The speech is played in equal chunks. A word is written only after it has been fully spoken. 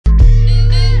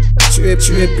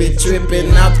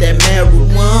tripping off that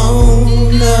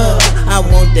marijuana. I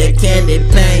want that candy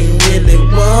paint, Willy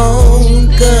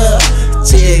Wonka.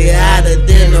 Check hotter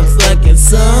than a fucking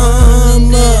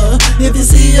summer. If you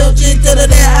see your chick, tell her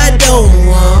that I don't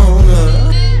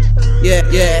wanna.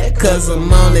 Yeah, cause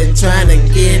I'm only tryna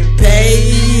get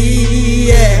paid.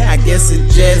 Yeah, I guess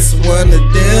it's just one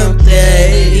of them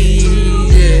days.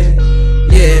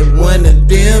 Yeah, one of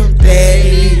them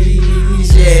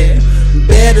days. Yeah,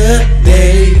 better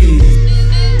days.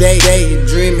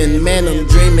 Daydreaming, man, I'm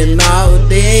dreaming all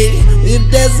day. If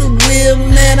there's a will,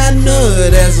 man, I know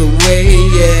there's a way,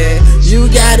 yeah. You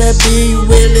gotta be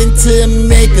willing to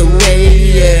make a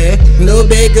way, yeah. No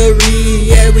bakery,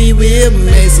 yeah, we will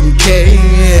make some cake,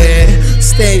 yeah.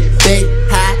 Stay bake,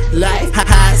 high life,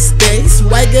 high stakes.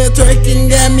 White girl twerking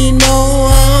got me know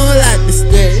all like the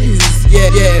States.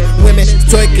 Yeah, women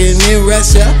twerking in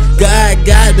Russia. God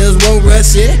us won't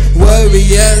rush it.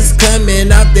 Warriors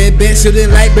coming off their bench,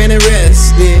 shooting like Brandon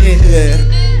Rush. Yeah,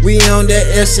 we on that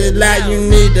extra lot, you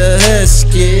need the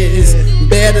Huskies.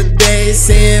 Better days,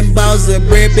 saying balls of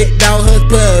bread, big dog, her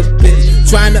puppet.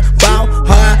 Tryna ball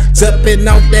hard, jumping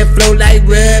off that flow like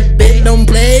rabbit. Don't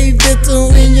play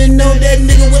victim when you know that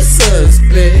nigga was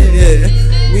suspect.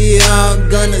 We all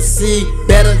gonna see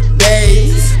better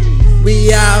days.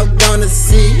 We all gonna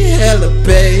see hella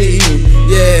pain.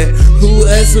 Yeah, who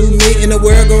us, who me, in the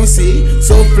world gon' see.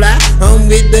 So fly, I'm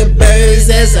with the birds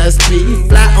as I speak.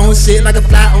 Fly on shit like a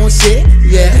fly on shit.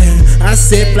 Yeah, I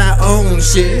said fly on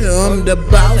shit. I'm the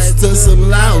boss to some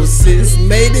losses.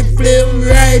 Made it flip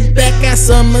right back at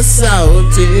some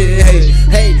assaulted.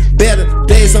 Hey, better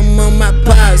days, I'm on my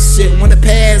pop shit. Wanna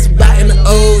pass by in the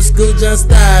old school, just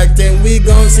Stockton. We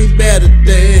gon' see better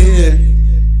days.